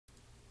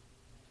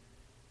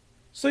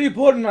So you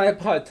bought an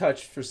iPod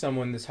Touch for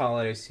someone this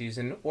holiday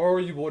season, or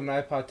you bought an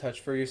iPod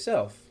Touch for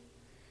yourself.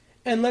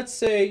 And let's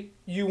say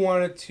you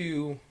wanted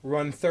to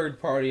run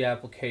third-party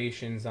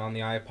applications on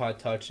the iPod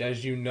Touch,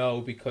 as you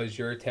know, because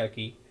you're a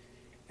techie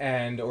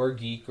and or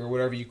geek or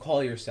whatever you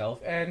call yourself,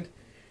 and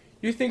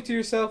you think to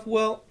yourself,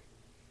 well,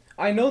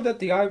 I know that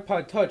the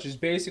iPod Touch is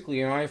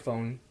basically an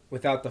iPhone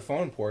without the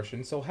phone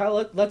portion, so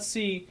let's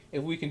see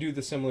if we can do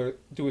a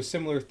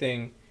similar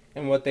thing,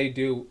 and what they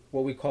do,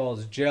 what we call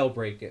is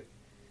jailbreak it.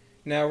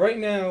 Now, right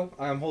now,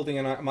 I'm holding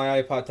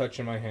my iPod Touch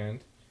in my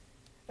hand.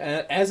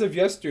 And as of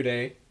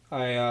yesterday,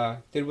 I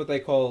did what they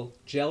call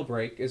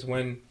jailbreak, is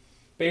when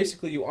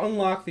basically you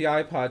unlock the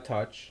iPod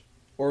Touch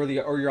or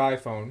your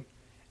iPhone,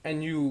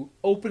 and you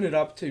open it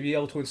up to be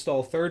able to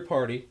install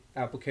third-party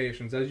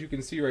applications. As you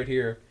can see right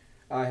here,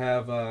 I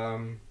have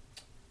a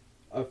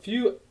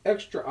few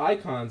extra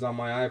icons on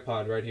my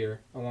iPod right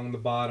here along the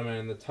bottom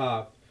and the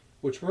top,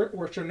 which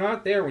are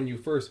not there when you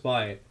first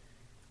buy it.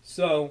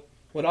 So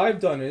what I've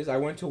done is I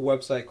went to a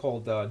website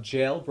called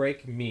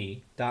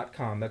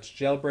jailbreakme.com. That's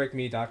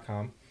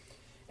jailbreakme.com.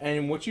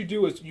 And what you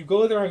do is you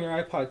go there on your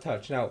iPod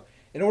Touch. Now,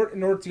 in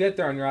order to get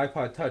there on your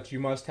iPod Touch, you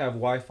must have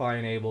Wi-Fi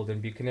enabled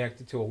and be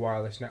connected to a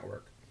wireless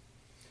network.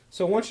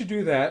 So once you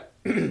do that,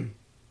 you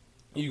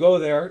go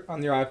there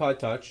on your iPod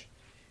Touch,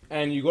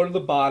 and you go to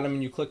the bottom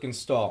and you click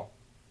Install.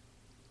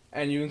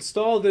 And you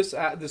install this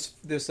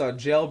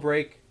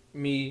Jailbreak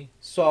Me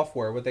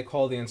software, what they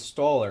call the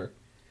installer.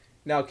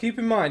 Now, keep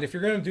in mind, if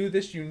you're going to do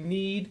this, you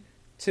need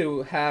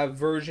to have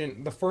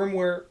the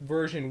firmware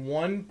version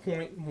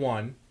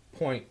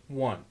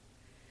 1.1.1.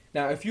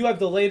 Now, if you have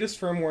the latest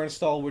firmware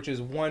installed, which is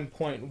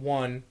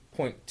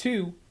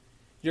 1.1.2,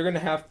 you're going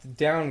to have to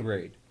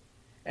downgrade.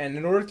 And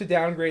in order to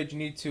downgrade, you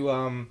need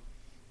to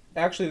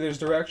actually, there's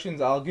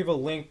directions. I'll give a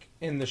link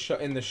in the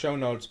show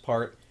notes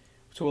part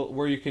to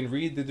where you can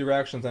read the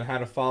directions on how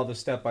to follow the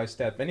step by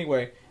step.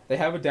 Anyway, they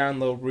have a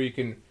download where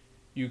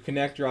you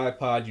connect your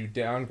iPod, you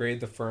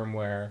downgrade the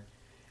firmware,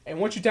 and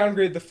once you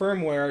downgrade the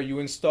firmware, you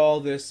install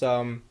this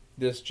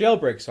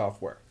jailbreak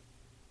software.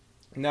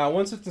 Now,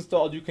 once it's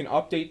installed, you can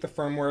update the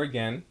firmware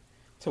again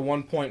to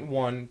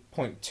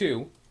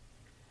 1.1.2,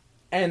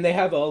 and they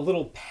have a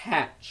little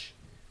patch,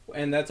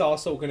 and that's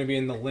also going to be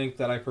in the link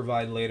that I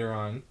provide later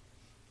on.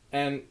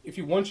 And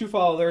once you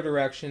follow their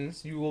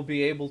directions, you will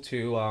be able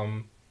to,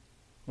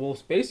 well,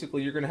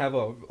 basically, you're going to have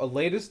the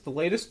latest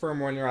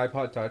firmware on your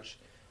iPod Touch,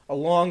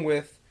 along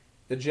with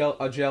a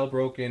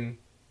jailbroken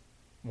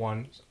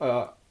one,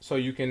 so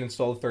you can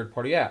install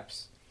third-party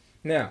apps.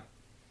 Now,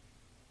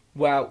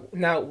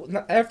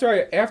 after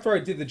I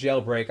did the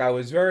jailbreak, I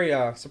was very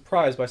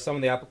surprised by some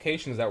of the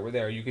applications that were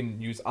there. You can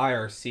use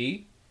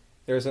IRC.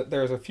 There's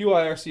a few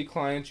IRC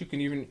clients.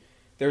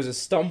 There's a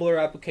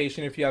Stumbler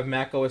application. If you have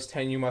Mac OS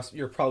 10,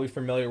 you're probably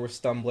familiar with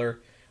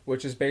Stumbler,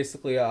 which is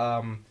basically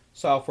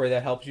software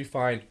that helps you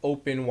find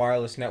open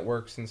wireless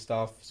networks and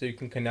stuff, so you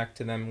can connect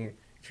to them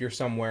if you're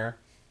somewhere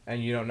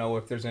and you don't know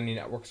if there's any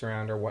networks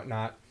around or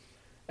whatnot.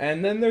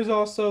 And then there's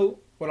also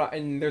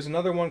there's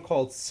another one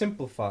called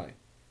Simplify.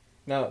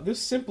 Now,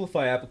 this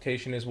Simplify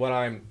application is what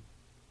I'm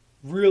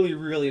really,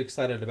 really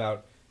excited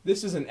about.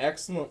 This is an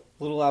excellent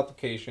little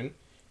application.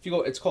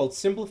 It's called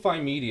Simplify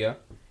Media.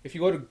 If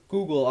you go to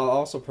Google, I'll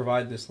also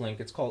provide this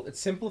link. It's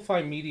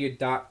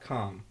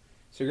simplifymedia.com.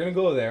 So you're gonna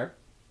go there.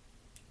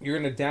 You're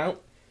gonna go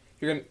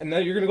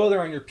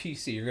there on your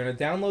PC. You're gonna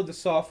download the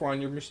software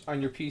on your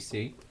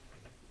PC.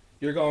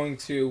 You're going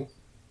to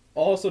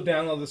also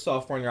download the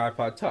software on your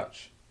iPod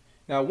Touch.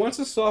 Now, once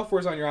the software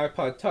is on your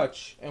iPod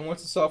Touch and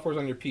once the software is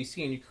on your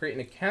PC and you create an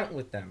account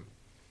with them,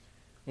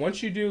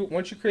 once you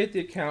create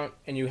the account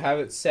and you have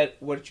it set,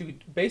 what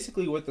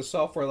the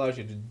software allows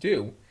you to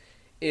do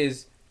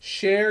is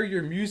share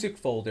your music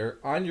folder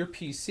on your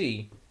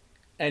PC,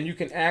 and you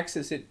can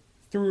access it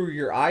through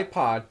your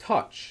iPod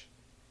Touch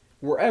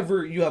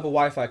wherever you have a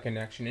Wi-Fi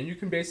connection, and you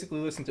can basically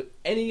listen to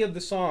any of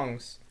the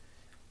songs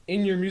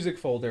in your music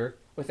folder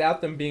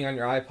without them being on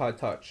your iPod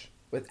Touch.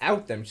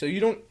 Without them, so you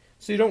don't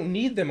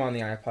need them on the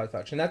iPod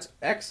Touch, and that's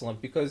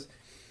excellent because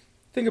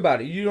think about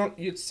it. You have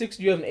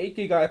an 8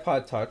 gig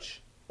iPod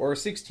Touch or a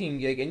 16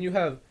 gig, and you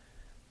have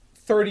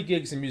 30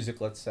 gigs of music,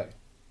 let's say.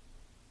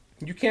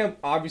 You can't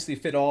obviously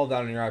fit all of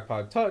that on your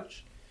iPod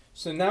Touch.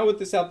 So now with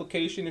this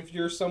application, if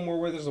you're somewhere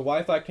where there's a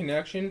Wi-Fi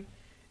connection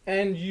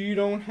and you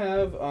don't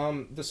have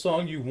the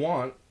song you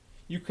want,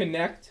 you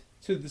connect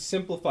to the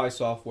Simplify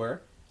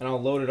software, and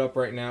I'll load it up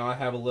right now. I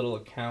have a little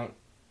account.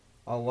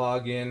 I'll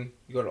log in.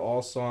 You go to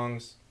All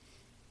Songs,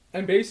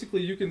 and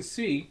basically you can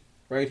see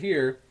right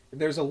here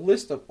there's a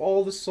list of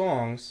all the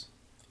songs.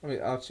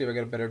 I'll see if I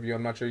get a better view.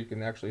 I'm not sure you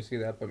can actually see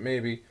that, but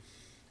maybe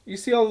you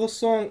see all the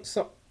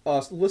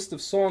list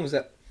of songs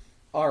that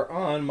are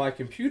on my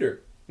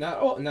computer. Not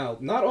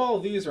all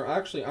of these are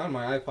actually on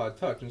my iPod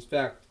Touch. In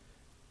fact,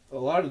 a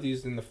lot of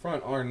these in the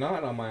front are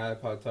not on my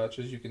iPod Touch,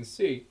 as you can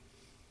see,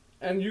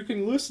 and you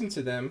can listen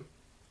to them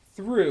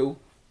through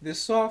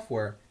this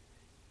software.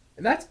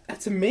 And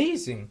that's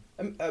amazing.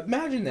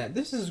 Imagine that.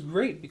 This is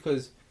great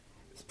because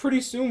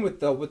pretty soon with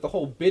the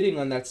whole bidding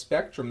on that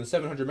spectrum, the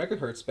 700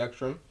 megahertz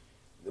spectrum,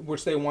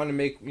 which they want to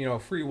make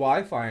free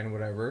Wi-Fi and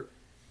whatever.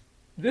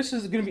 This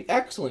is going to be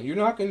excellent. You're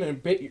not going to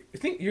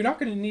think you're not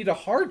going to need a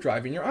hard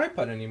drive in your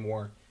iPod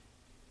anymore.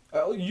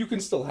 You can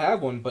still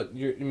have one, but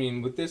I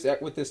mean, with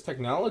this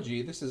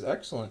technology, this is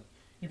excellent.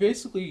 You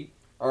basically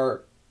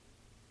are,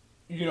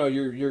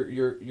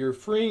 you're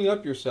freeing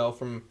up yourself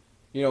from,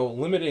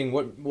 limiting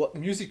what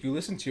music you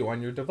listen to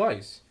on your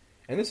device,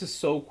 and this is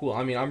so cool.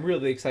 I mean, I'm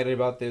really excited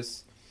about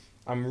this.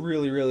 I'm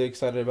really really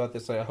excited about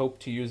this. I hope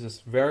to use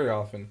this very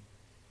often,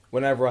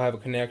 whenever I have a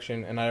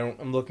connection and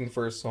I'm looking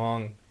for a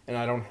song and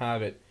I don't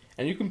have it,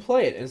 and you can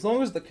play it as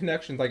long as the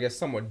connection's, I guess,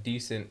 somewhat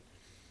decent.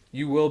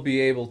 You will be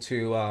able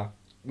to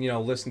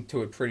listen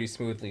to it pretty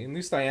smoothly. At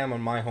least I am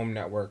on my home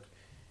network,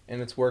 and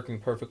it's working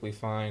perfectly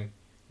fine.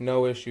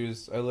 No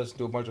issues. I listen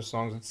to a bunch of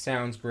songs. It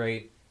sounds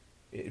great.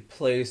 It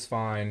plays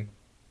fine.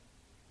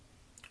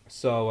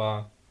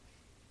 So,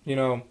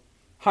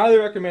 highly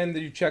recommend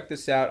that you check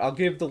this out. I'll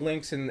give the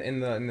links in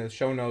the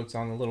show notes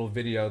on the little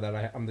video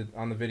that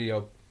on the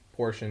video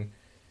portion.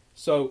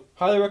 So,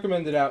 highly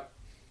recommend it out.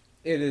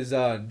 It is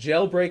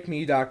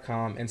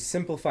jailbreakme.com and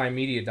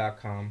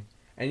simplifymedia.com.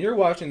 And you're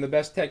watching the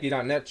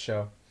besttechie.net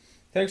show.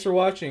 Thanks for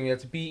watching.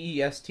 It's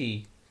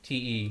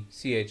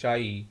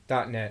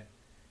BESTTECHIE.net.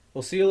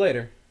 We'll see you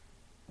later.